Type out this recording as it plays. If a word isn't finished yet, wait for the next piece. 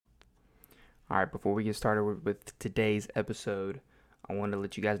All right, before we get started with today's episode, I wanted to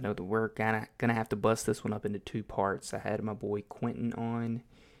let you guys know that we're gonna have to bust this one up into two parts. I had my boy Quentin on,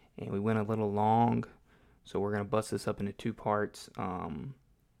 and we went a little long, so we're gonna bust this up into two parts.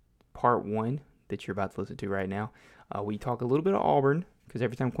 Part one that you're about to listen to right now, we talk a little bit of Auburn because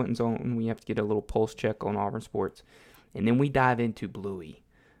every time Quentin's on, we have to get a little pulse check on Auburn sports, and then we dive into Bluey.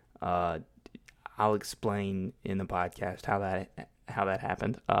 I'll explain in the podcast how that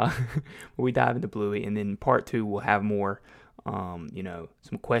happened. We dive into Bluey, and then part two we'll have more,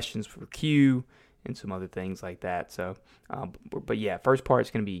 some questions for Q and some other things like that. So, but yeah, first part is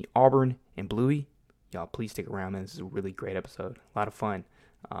going to be Auburn and Bluey. Y'all, please stick around, man. This is a really great episode, a lot of fun.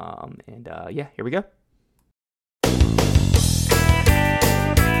 Yeah, here we go.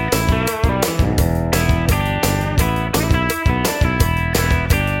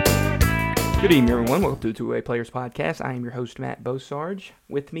 Good evening, everyone. Welcome to the Two-Way Players Podcast. I am your host, Matt Bosarge.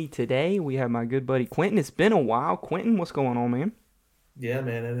 With me today, we have my good buddy, Quentin. It's been a while. Quentin, what's going on, man? Yeah,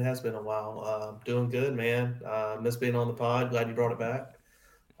 man, it has been a while. Doing good, man. Miss being on the pod. Glad you brought it back.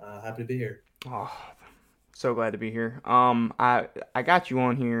 Happy to be here. Oh, so glad to be here. I got you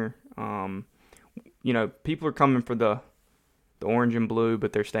on here. People are coming for the orange and blue,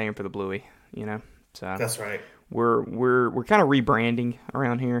 but they're staying for the Bluey, So That's right. We're kind of rebranding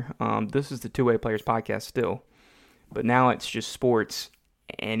around here. This is the Two-Way Players Podcast still, but now it's just sports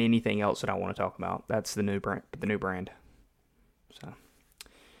and anything else that I want to talk about. That's the new brand. So,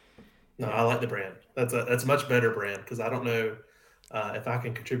 No, I like the brand. That's a much better brand because I don't know if I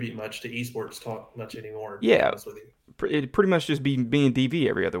can contribute much to esports talk much anymore. To be honest with you. It'd pretty much just be being DV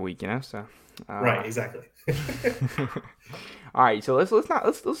every other week, So right, exactly. All right, so let's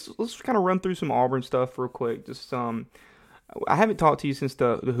kind of run through some Auburn stuff real quick. Just I haven't talked to you since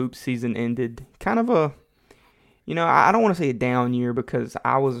the hoop season ended. Kind of a, I don't want to say a down year because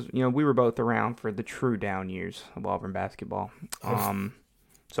I was, we were both around for the true down years of Auburn basketball.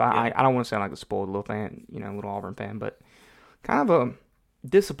 So I don't want to sound like a spoiled little fan, little Auburn fan, but kind of a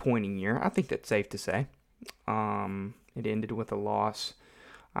disappointing year. I think that's safe to say. It ended with a loss.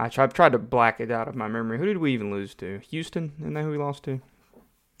 I tried to black it out of my memory. Who did we even lose to? Houston? Isn't that who we lost to?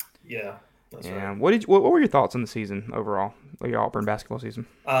 Yeah, that's right. What were your thoughts on the season overall, your Auburn basketball season?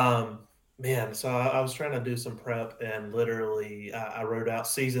 Man, so I was trying to do some prep and literally I wrote out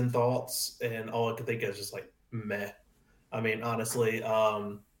season thoughts and all I could think of was just like meh. I mean, honestly,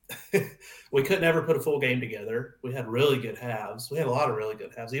 we couldn't ever put a full game together. We had really good halves. We had a lot of really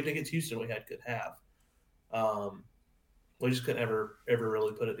good halves. Even against Houston, we had good half. We just couldn't ever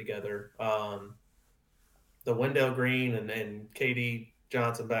really put it together. The Wendell Green and Katie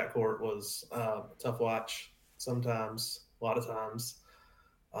Johnson backcourt was a tough watch sometimes, a lot of times.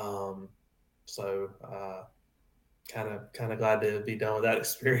 So kind of glad to be done with that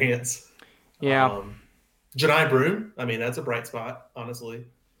experience. Yeah. Janai Broome, I mean, that's a bright spot, honestly.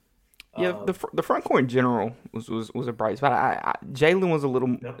 Yeah, the front court in general was a bright spot. Jalen was a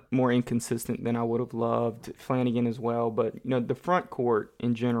little more inconsistent than I would have loved. Flanagan as well, but the front court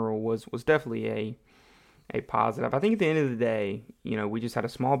in general was definitely a positive. I think at the end of the day, we just had a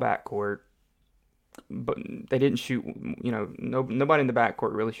small backcourt, but they didn't shoot. Nobody in the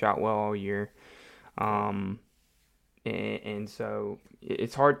backcourt really shot well all year. And so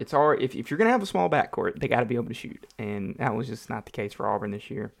it's hard. If you're gonna have a small backcourt, they got to be able to shoot, and that was just not the case for Auburn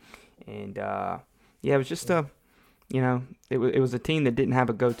this year. And it was just it was a team that didn't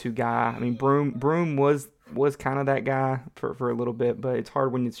have a go-to guy. I mean, Broome was kind of that guy for a little bit, but it's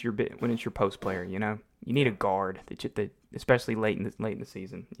hard when it's your post player. You need a guard that especially late in the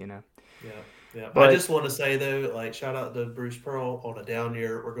season. Yeah. But I just want to say though, like shout out to Bruce Pearl on a down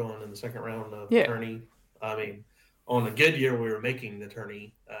year. We're going in the second round of tourney. I mean, on a good year, we were making the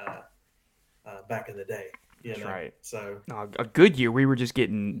tourney back in the day. That's right. So a good year, we were just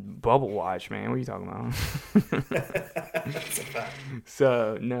getting bubble watch, man. What are you talking about? That's a fact.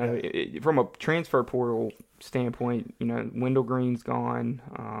 So no, from a transfer portal standpoint, Wendell Green's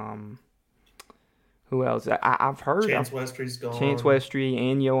gone. Who else? I've heard Chance Westry's gone. Chance Westry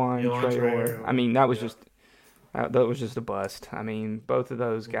and Yohan Traore. I mean, that was just a bust. I mean, both of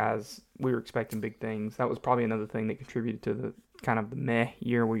those guys, we were expecting big things. That was probably another thing that contributed to the kind of the meh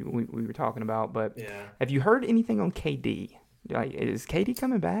year we were talking about. But have you heard anything on KD? Like, is KD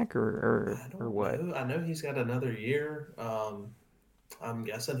coming back or what? I know he's got another year. I'm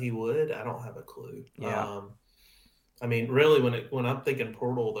guessing he would. I don't have a clue. Yeah. I mean, really, when I'm thinking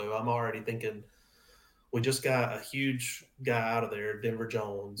portal though, I'm already thinking we just got a huge guy out of there, Denver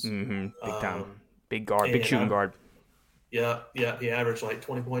Jones. Mm-hmm. Big time. Big guard, big shooting guard. Yeah. He averaged like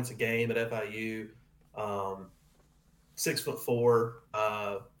 20 points a game at FIU. 6'4".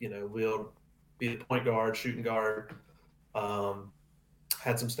 be a point guard, shooting guard.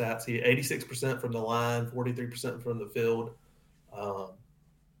 Had some stats. He 86% from the line, 43% from the field. Um,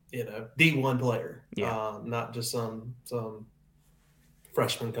 D1 player, Yeah. not just some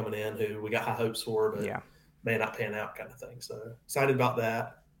freshman coming in who we got high hopes for, but may not pan out kind of thing. So excited about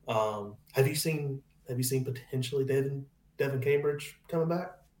that. Have you seen potentially Devin Cambridge coming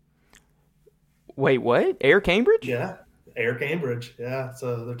back? Wait, what? Air Cambridge? Yeah, Air Cambridge. Yeah,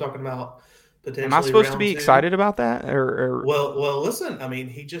 so they're talking about Am I potentially supposed to round be two. excited about that? Or Well, listen. I mean,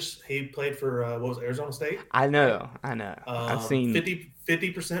 he played for what was it, Arizona State, I right? know. I've seen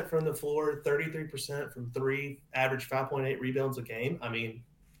 50% from the floor, 33% from three, average 5.8 rebounds a game. I mean,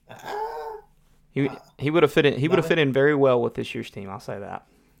 he would have fit in. He would have fit not, in very well with this year's team. I'll say that.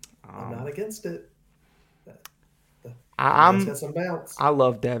 I'm not against it. The man's I'm got some bounce. I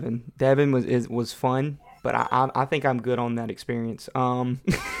love Devin. Devin was fun, but I think I'm good on that experience.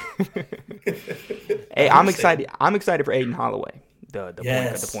 Hey, I'm excited. I'm excited for Aiden Holloway,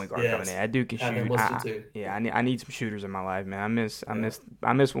 the point guard coming in. That dude can I've been shoot. listening to. Yeah, I need some shooters in my life, man. I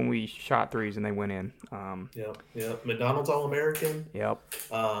miss when we shot threes and they went in. Yep. McDonald's All-American. Yep.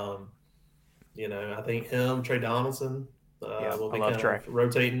 I think him, Trey Donaldson, will be kind of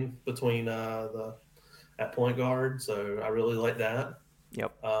rotating between at point guard. So I really like that.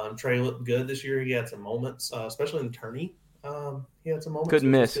 Yep. Trey looked good this year. He had some moments, especially in the tourney. He had some moments.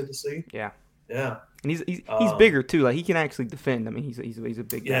 Couldn't miss. Good to see. Yeah. Yeah. And he's bigger too. Like he can actually defend. I mean, he's a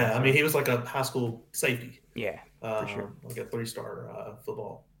big guy. Yeah, I mean, he was like a high school safety. Yeah, for sure. Like a 3-star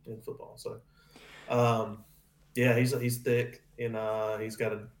football. So, he's thick and he's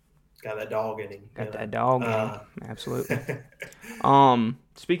got that dog in him. Got that dog in him. Absolutely.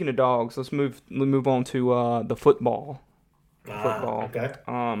 Speaking of dogs, let's move on to the football. Okay.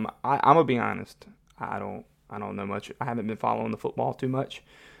 I'm gonna be honest. I don't know much. I haven't been following the football too much.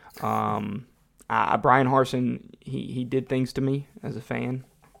 Brian Harsin, he did things to me as a fan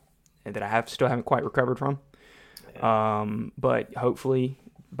that I still haven't quite recovered from. But hopefully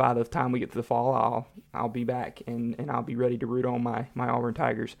by the time we get to the fall, I'll be back and I'll be ready to root on my Auburn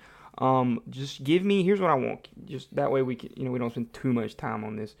Tigers. Just give me, here's what I want. Just that way we can, we don't spend too much time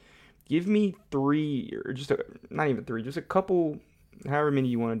on this. Give me three, or not even three, just a couple, however many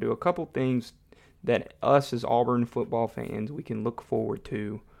you want to do, a couple things that us as Auburn football fans, we can look forward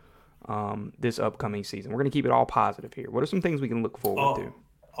to this upcoming season. We're going to keep it all positive here. What are some things we can look forward to?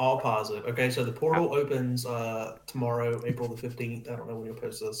 All positive. Okay, so the portal opens tomorrow, April the 15th. I don't know when you'll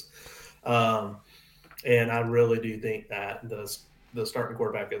post this. And I really do think that the starting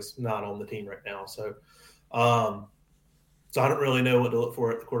quarterback is not on the team right now. So I don't really know what to look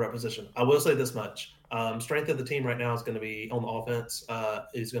for at the quarterback position. I will say this much. Strength of the team right now is going to be on the offense.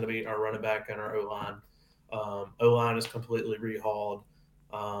 Is going to be our running back and our O-line. O-line is completely rehauled.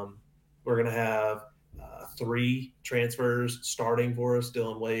 We're going to have 3 transfers starting for us: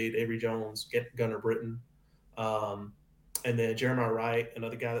 Dylan Wade, Avery Jones, Gunnar Britton, and then Jeremiah Wright,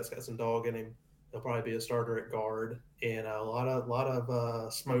 another guy that's got some dog in him. He'll probably be a starter at guard, and a lot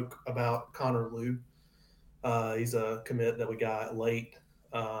of smoke about Connor Liu. He's a commit that we got late.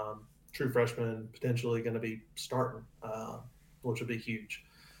 True freshman, potentially going to be starting, which would be huge.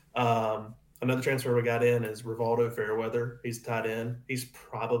 Another transfer we got in is Rivaldo Fairweather. He's tight end. He's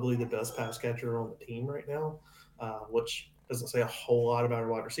probably the best pass catcher on the team right now, which doesn't say a whole lot about our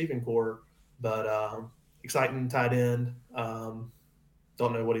wide receiving core, but exciting tight end.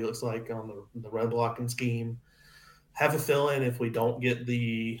 Don't know what he looks like on the run blocking scheme. Have a feeling if we don't get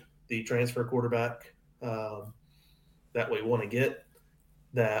the transfer quarterback that we want to get,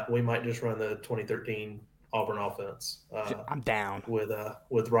 that we might just run the 2013 Auburn offense. I'm down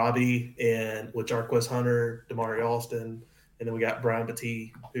with Robbie and with Jarquez Hunter, Damari Alston, and then we got Brian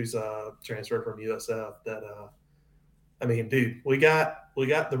Battie, who's a transfer from USF. That dude, we got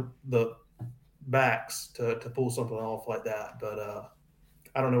the backs to pull something off like that. But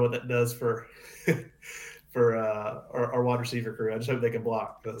I don't know what that does for our wide receiver crew. I just hope they can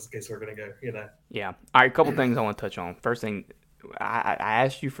block, because in case we're going to go. Yeah. All right, a couple things I want to touch on. First thing, I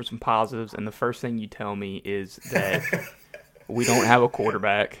asked you for some positives, and the first thing you tell me is that we don't have a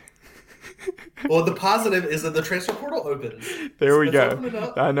quarterback. Well, the positive is that the transfer portal opens. There we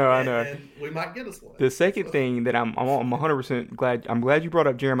go. I know. And we might get us one. The second thing that I'm 100% glad. I'm glad you brought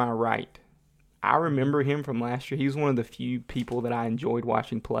up Jeremiah Wright. I remember him from last year. He was one of the few people that I enjoyed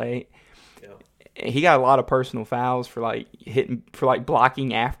watching play. Yep. He got a lot of personal fouls for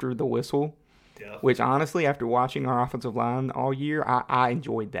blocking after the whistle. Yep. Which honestly, after watching our offensive line all year, I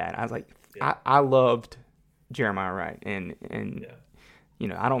enjoyed that. I was like, I loved Jeremiah Wright, and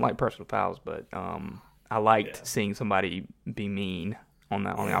I don't like personal fouls, but I liked seeing somebody be mean on the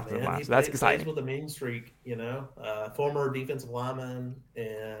Yeah, offensive man, line. he So that's plays exciting. with a mean streak. Former defensive lineman,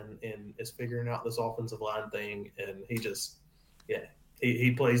 and is figuring out this offensive line thing, and yeah,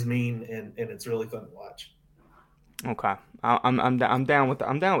 he plays mean, and it's really fun to watch. Okay, I'm down with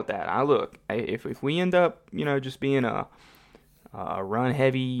that. I look if we end up just being a run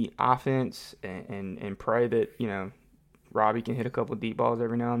heavy offense and pray that Robbie can hit a couple of deep balls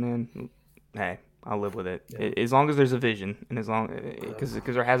every now and then. Hey, I'll live with it. Yeah, As long as there's a vision, and as long yeah, because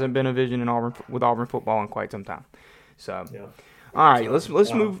there hasn't been a vision in Auburn with Auburn football in quite some time. So, yeah. all right, So,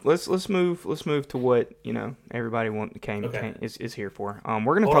 let's move to what everybody okay. is here for.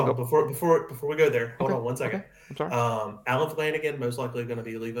 We're gonna Hold talk. on before we go there. Hold Okay, on one okay. second. I'm sorry. Alan Flanagan most likely going to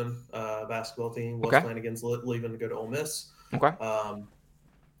be leaving basketball team. Wes Okay, Flanagan's leaving to go to Ole Miss. okay. Um,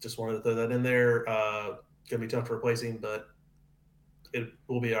 just wanted to throw that in there. Going to be tough to replace him, but it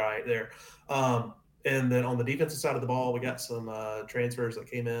will be all right there. And then on the defensive side of the ball, we got some transfers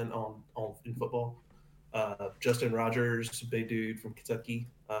that came in in football. Justin Rogers, big dude from Kentucky,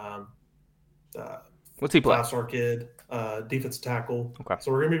 uh, What's he play? 5-star kid, defensive tackle. Okay.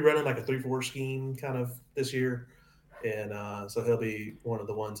 So we're going to be running like a 3-4 scheme kind of this year. And so he'll be one of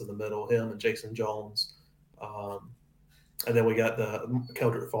the ones in the middle, him and Jason Jones. And then we got the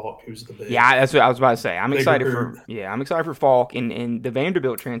Keldrick Falk, who's the big. Yeah, that's what I was about to say. I'm excited recruit. I'm excited for Falk, and the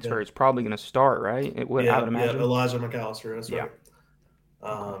Vanderbilt transfer Yeah. is probably going to start, right? I would imagine. Yeah, Elijah McAllister. That's Yeah.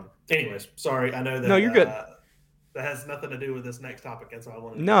 right. Anyways, sorry. I know that. No, you're good. That has nothing to do with this next topic, and so I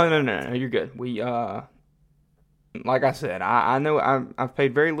wanted. No, you're good. We like I said, I know I've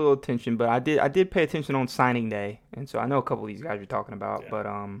paid very little attention, but I did pay attention on signing day, and so I know a couple of these guys you're talking about. Yeah. But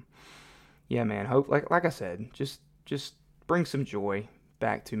yeah, man. Hope like I said, just bring some joy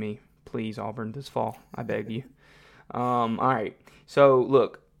back to me, please, Auburn, this fall. I beg you. All right. So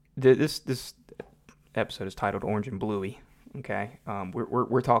look, this episode is titled Orange and Bluey. Okay.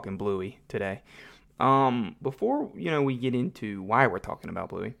 We're talking Bluey today. Before we get into why we're talking about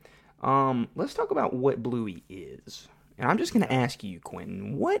Bluey, let's talk about what Bluey is. And I'm just gonna ask you,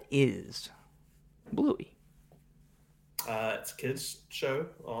 Quentin, what is Bluey? It's a kids show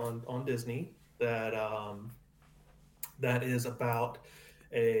on Disney that is about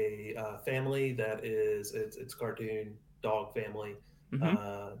a family that is it's cartoon dog family.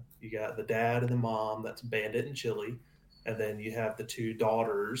 Mm-hmm. You got the dad and the mom, that's Bandit and Chili, and then you have the 2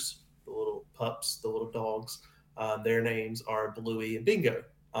 daughters, the little pups, the little dogs. Their names are Bluey and Bingo.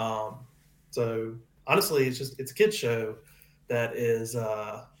 So honestly, it's a kids show that is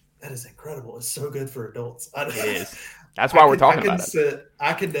incredible. It's so good for adults. It is. That's why we're talking about it.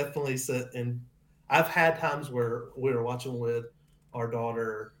 I can definitely sit, and I've had times where we were watching with our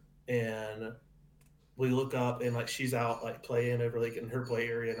daughter and we look up and like she's out like playing over like in her play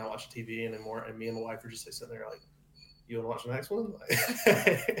area and I watch TV and me and my wife are just like sitting there like, you want to watch the next one?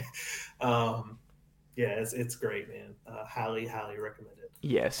 Yeah, it's great, man. Highly recommend it.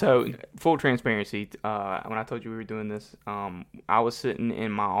 Yeah, so full transparency, when I told you we were doing this, I was sitting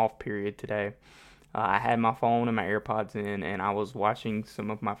in my off period today. I had my phone and my AirPods in, and I was watching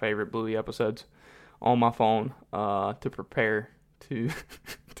some of my favorite Bluey episodes on my phone to prepare to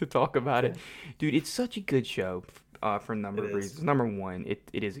to talk about it. Dude, it's such a good show for a number of reasons. Number one, it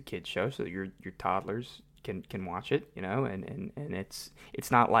is a kid's show, so your toddlers can watch it, and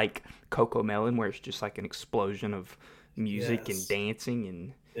it's not like Coco Melon where it's just like an explosion of music and dancing,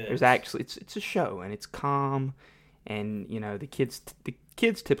 and there's actually it's a show and it's calm, and the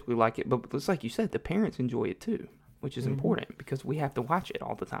kids typically like it, but it's like you said, the parents enjoy it too, which is important because we have to watch it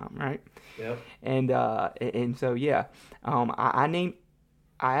all the time, right? Yep. And so yeah, I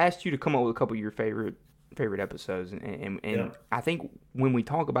asked you to come up with a couple of your favorite episodes, and I think when we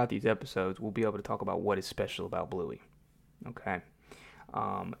talk about these episodes, we'll be able to talk about what is special about Bluey, okay?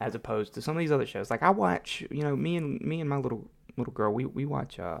 As opposed to some of these other shows. Like I watch, me and my little girl, we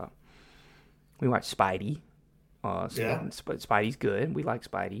watch Spidey. Spidey's good. We like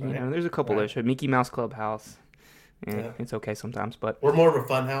Spidey. Right. There's a couple of shows. Mickey Mouse Clubhouse. It's okay sometimes, but we're more of a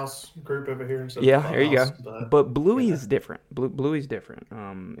funhouse group over here. So there you go. But Bluey is different. Bluey's different.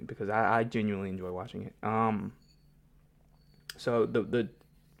 Because I genuinely enjoy watching it. So the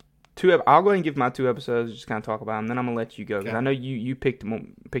two, I'll go ahead and give my 2 episodes, just kind of talk about them. Then I'm gonna let you go because I know you picked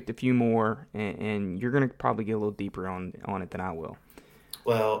a few more, and you're gonna probably get a little deeper on it than I will.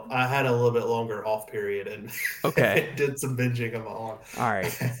 Well, I had a little bit longer off period and did some binging of my own. All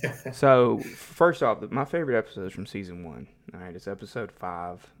right. So first off, my favorite episode is from season 1. All right, it's episode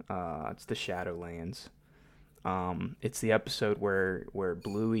 5. It's the Shadowlands. It's the episode where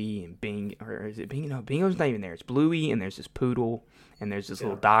Bluey and Bing, or is it Bing? No, Bingo's not even there. It's Bluey and there's this poodle and there's this Yeah.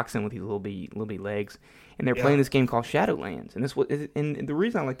 little dachshund with these little bitty legs, and they're playing Yeah. this game called Shadowlands. And the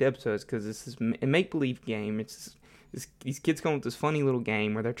reason I like the episode is because it's this a make believe game. These kids come up with this funny little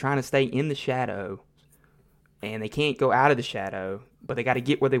game where they're trying to stay in the shadow, and they can't go out of the shadow, but they got to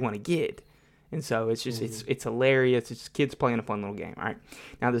get where they want to get. And so it's just it's hilarious. It's just kids playing a fun little game. All right.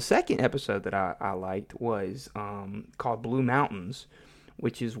 Now the second episode that I liked was called Blue Mountains,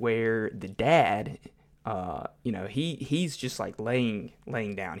 which is where the dad, he's just like laying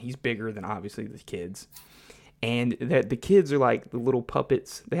down. He's bigger than obviously the kids, and the kids are like the little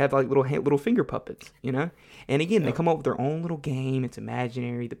puppets. They have like little finger puppets, you know. And again, they come up with their own little game. It's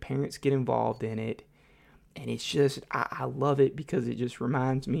imaginary. The parents get involved in it, and it's just I love it because it just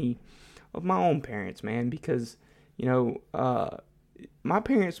reminds me of my own parents, man, because, my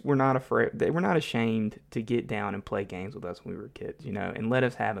parents were not afraid. They were not ashamed to get down and play games with us when we were kids, and let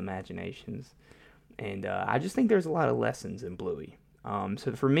us have imaginations. And I just think there's a lot of lessons in Bluey.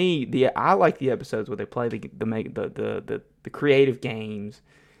 So for me, I like the episodes where they play the creative games,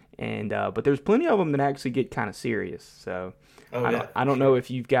 and but there's plenty of them that actually get kind of serious. So I don't know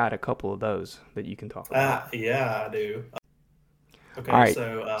if you've got a couple of those that you can talk about. Yeah, I do. Okay, all right.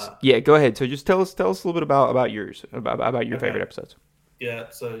 so yeah, go ahead. So just tell us a little bit about yours, about your favorite episodes. Yeah,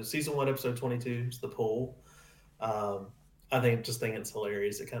 so season 1, episode 22 is the pool. I think it's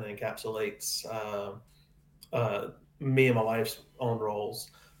hilarious. It kind of encapsulates me and my wife's own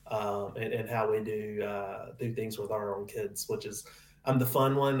roles, and how we do things with our own kids, which is I'm the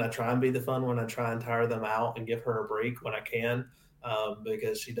fun one. I try and be the fun one. I try and tire them out and give her a break when I can,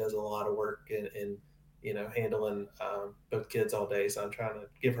 because she does a lot of work in handling both kids all day. So I'm trying to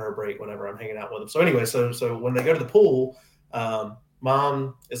give her a break whenever I'm hanging out with them. So anyway, so when they go to the pool,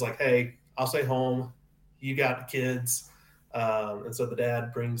 mom is like, "Hey, I'll stay home. You got the kids." And so the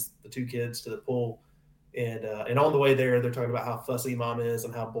dad brings the 2 kids to the pool. And on the way there, they're talking about how fussy mom is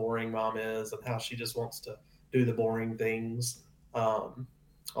and how boring mom is and how she just wants to do the boring things all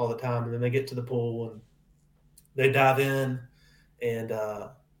the time. And then they get to the pool and they dive in, and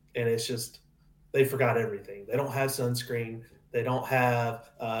it's just they forgot everything. They don't have sunscreen. They don't have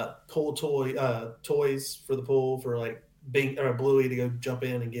toys for the pool for like Bing or Bluey to go jump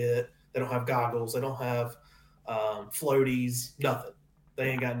in and get. They don't have goggles. They don't have floaties. Nothing.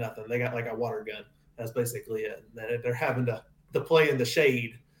 They ain't got nothing. They got like a water gun. That's basically it. And they're having to play in the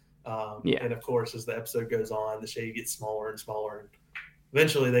shade. And of course, as the episode goes on, the shade gets smaller and smaller. And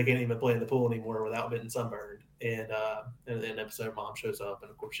eventually, they can't even play in the pool anymore without getting sunburned. And in the episode, mom shows up,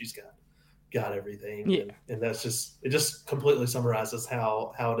 and of course, she's got everything. Yeah. And that's just completely summarizes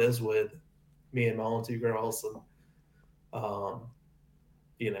how it is with me and my own 2 girls. And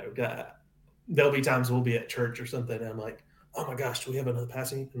there'll be times we'll be at church or something, and I'm like, "Oh my gosh, do we have another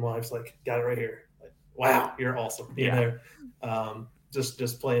passing?" And my wife's like, "Got it right here." Like, wow, you're awesome.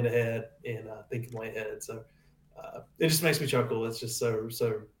 Just playing ahead and thinking way ahead. So it just makes me chuckle. It's just so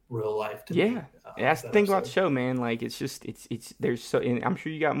real life to me. That's the thing about the show, man. Like it's there's so, and I'm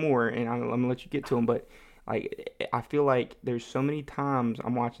sure you got more, and I'm gonna let you get to them, but like I feel like there's so many times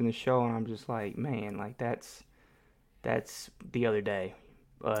I'm watching the show and I'm just like, man, like that's the other day,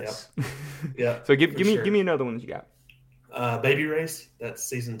 us. Yeah. So give me another one that you got. Baby Race. That's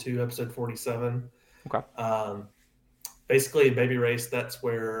season 2, episode 47. Okay. Basically, Baby Race. That's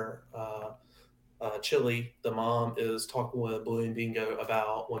where Chili, the mom, is talking with Bluey and Bingo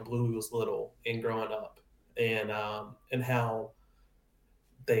about when Bluey was little and growing up, and how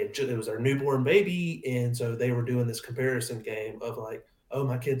it was their newborn baby, and so they were doing this comparison game of like, oh,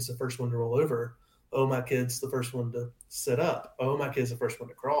 my kid's the first one to roll over, oh, my kid's the first one to sit up, oh, my kid's the first one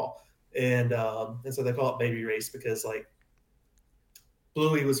to crawl, and so they call it Baby Race because like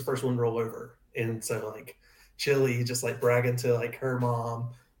Bluey was the first one to roll over, and so like Chili just like bragging to like her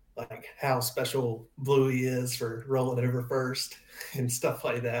mom like how special Bluey is for rolling over first and stuff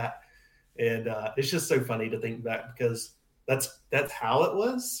like that. And it's just so funny to think back because that's how it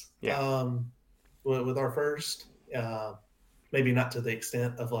was. With our first, maybe not to the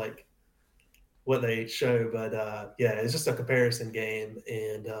extent of like what they show, but it's just a comparison game.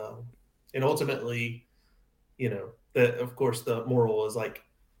 And ultimately, of course the moral is like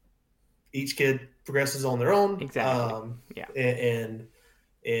each kid progresses on their own. Exactly.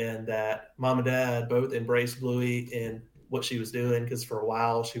 And that mom and dad both embraced Bluey in what she was doing, because for a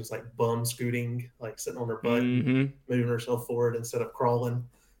while she was like bum scooting, like sitting on her butt, moving herself forward instead of crawling.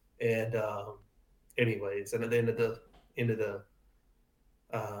 And anyways, and at the end of the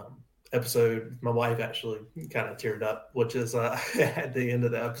episode, my wife actually kind of teared up, which is at the end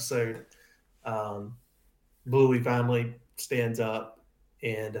of the episode. Bluey finally stands up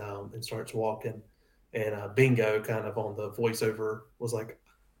and starts walking, and Bingo kind of on the voiceover was like,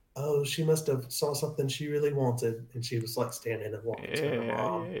 "Oh, she must have saw something she really wanted," and she was like standing and walking to her Yeah,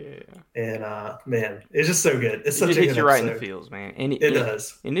 mom. yeah, yeah. And man, it's just so good. It's It such just a hits good you right in the episode. feels, man. And It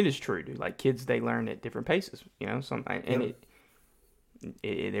does. it is true, dude. Like kids, they learn at different paces. And Yep.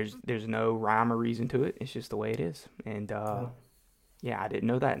 there's no rhyme or reason to it. It's just the way it is. And Yep. yeah, I didn't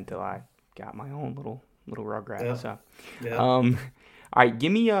know that until I got my own little Rugrat. Yep. So, Yep. um, all right,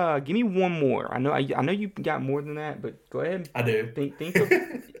 give me one more. I know you got more than that, but go ahead. I do.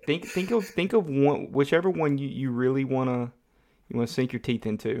 Think of one, whichever one you really wanna sink your teeth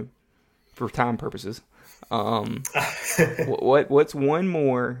into for time purposes. What's one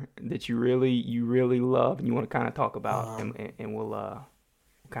more that you really love and you want to kind of talk about, um, and we'll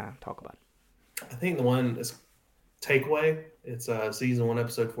kind of talk about I think the one is Takeaway. It's season 1,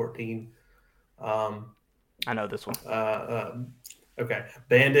 episode 14. Um, it. I know this one. okay.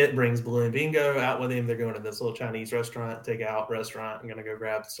 Bandit brings Blue and Bingo out with him. They're going to this little Chinese restaurant, takeout restaurant. I'm going to go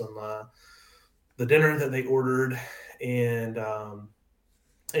grab some the dinner that they ordered. And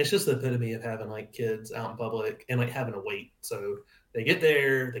it's just the epitome of having like kids out in public and like having to wait. So they get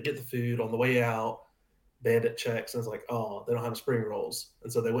there, they get the food on the way out. Bandit checks and is like, "Oh, they don't have spring rolls."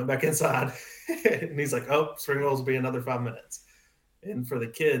 And so they went back inside and he's like, "Oh, spring rolls will be another 5 minutes." And for the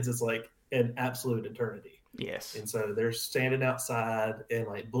kids, it's like an absolute eternity. Yes. And so they're standing outside and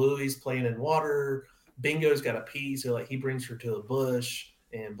like Bluey's playing in water. Bingo's got a pee, so like he brings her to a bush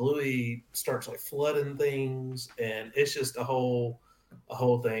and Bluey starts like flooding things and it's just a whole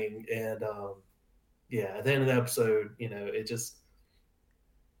thing. And yeah, at the end of the episode, it just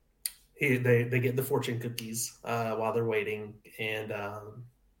they get the fortune cookies while they're waiting, and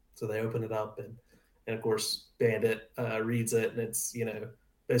so they open it up, and of course Bandit reads it, and it's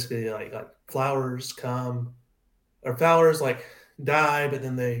basically like flowers come or flowers like die, but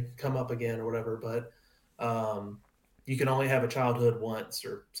then they come up again or whatever. But you can only have a childhood once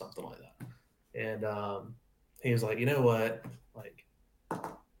or something like that. And he was like, you know what, like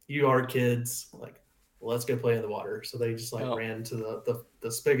you are kids, like let's go play in the water. So they just like Well, ran to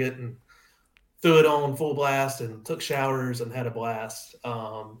the spigot and threw it on full blast and took showers and had a blast.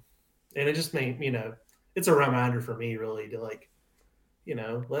 And it just made, it's a reminder for me really to like,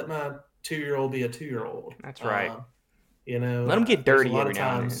 let my 2-year-old be a 2-year-old. that's right. Let Let them get there's a dirty lot every of now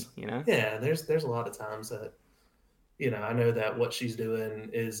and then. times, You know. yeah, there's a lot of times that, I know that what she's doing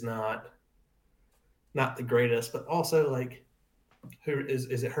is not the greatest, but also like, who is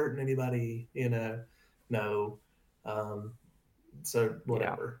it hurting anybody? No. Um, so Yeah.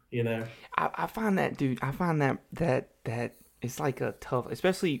 whatever. I find that, dude. I find that it's like a tough,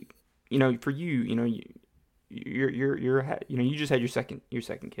 especially for you. You just had your second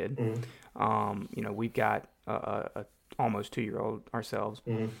kid. Mm-hmm. We've got a almost 2-year-old ourselves,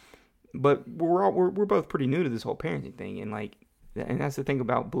 Mm-hmm. but we're both pretty new to this whole parenting thing, and that's the thing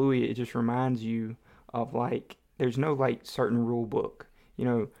about Bluey. It just reminds you of like there's no like certain rule book.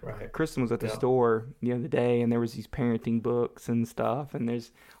 Right. Kristen was at the Yeah. store the other day, and there was these parenting books and stuff, and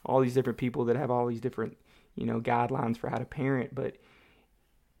there's all these different people that have all these different guidelines for how to parent. But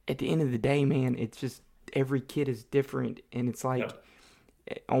at the end of the day, man, it's just every kid is different, and it's like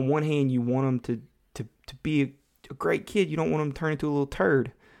Yep. on one hand you want them to be a great kid. You don't want them to turn into a little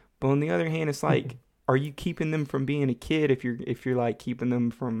turd. But on the other hand, it's like, are you keeping them from being a kid if you're like keeping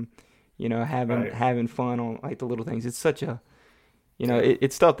them from having Right. having fun on like the little things? It's such a Yeah.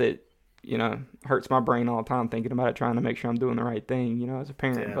 it's stuff that hurts my brain all the time thinking about it, trying to make sure I'm doing the right thing as a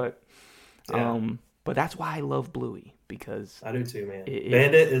parent. Yeah. But Yeah. but that's why I love Bluey, because I do too, man. it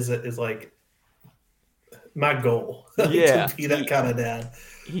Bandit is like my goal yeah, to be that kind of dad.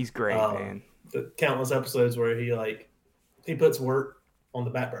 he's great, man. The countless episodes where he puts work on the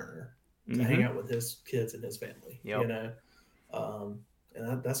back burner to hang Mm-hmm. out with his kids and his family. Yep.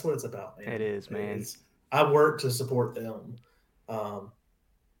 And that's what it's about, man. It is, man. I work to support them.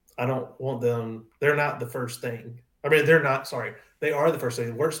 I don't want them. They're not the first thing. I mean, they're not. Sorry, they are the first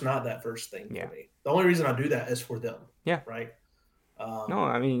thing. Work's not that first thing Yeah. for me. The only reason I do that is for them. Yeah. Right. No,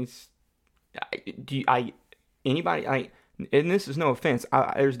 I mean, anybody, and this is no offense.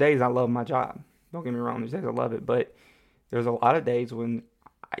 There's days I love my job. Don't get me wrong. There's days I love it, but there's a lot of days when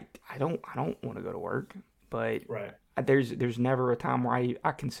I don't want to go to work. But Right. there's never a time where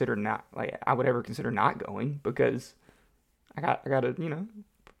I consider not, like, I would ever consider not going, because I got to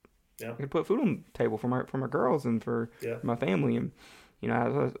Yeah. I got to put food on the table for my girls and for Yeah. my family. And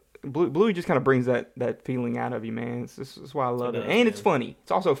Bluey just kind of brings that feeling out of you, man. That's why I love it. does, And man. it's funny.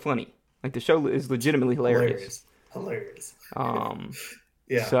 It's also funny. Like, the show is legitimately hilarious. Hilarious. Um,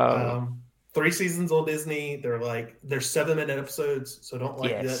 Yeah. So- 3 seasons on Disney. They're 7-minute episodes, so don't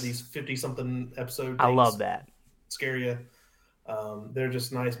Yes. these 50-something episode I love things that. scare you. They're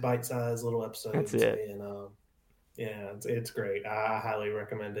just nice bite-sized little That's episodes, it. and yeah, it's great. I highly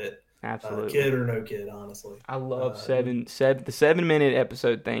recommend it. Absolutely. Kid or no kid, honestly. I love You, the 7 minute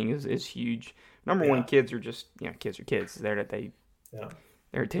episode thing is huge. Number one, yeah, kids are just kids are kids. They're that they yeah,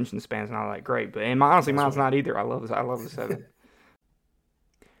 their attention spans not that great. But honestly, that's mine's right. not either. I love the 7.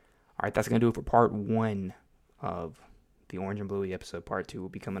 All right, that's gonna do it for part 1 of the Orange and Bluey episode. Part 2 will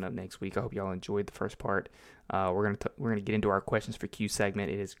be coming up next week. I hope y'all enjoyed the first part. We're gonna get into our questions for Q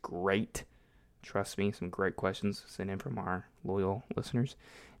segment. It is great. Trust me, some great questions sent in from our loyal listeners.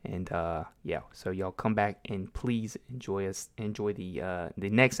 And yeah, so y'all come back and please enjoy the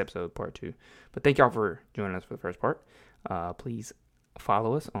next episode, part 2. But thank y'all for joining us for the first part. Please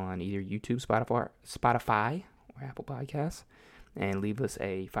follow us on either YouTube, Spotify, or Apple Podcasts, and leave us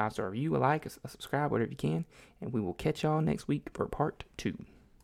a 5-star review, a like, a subscribe, whatever you can. And we will catch y'all next week for part 2.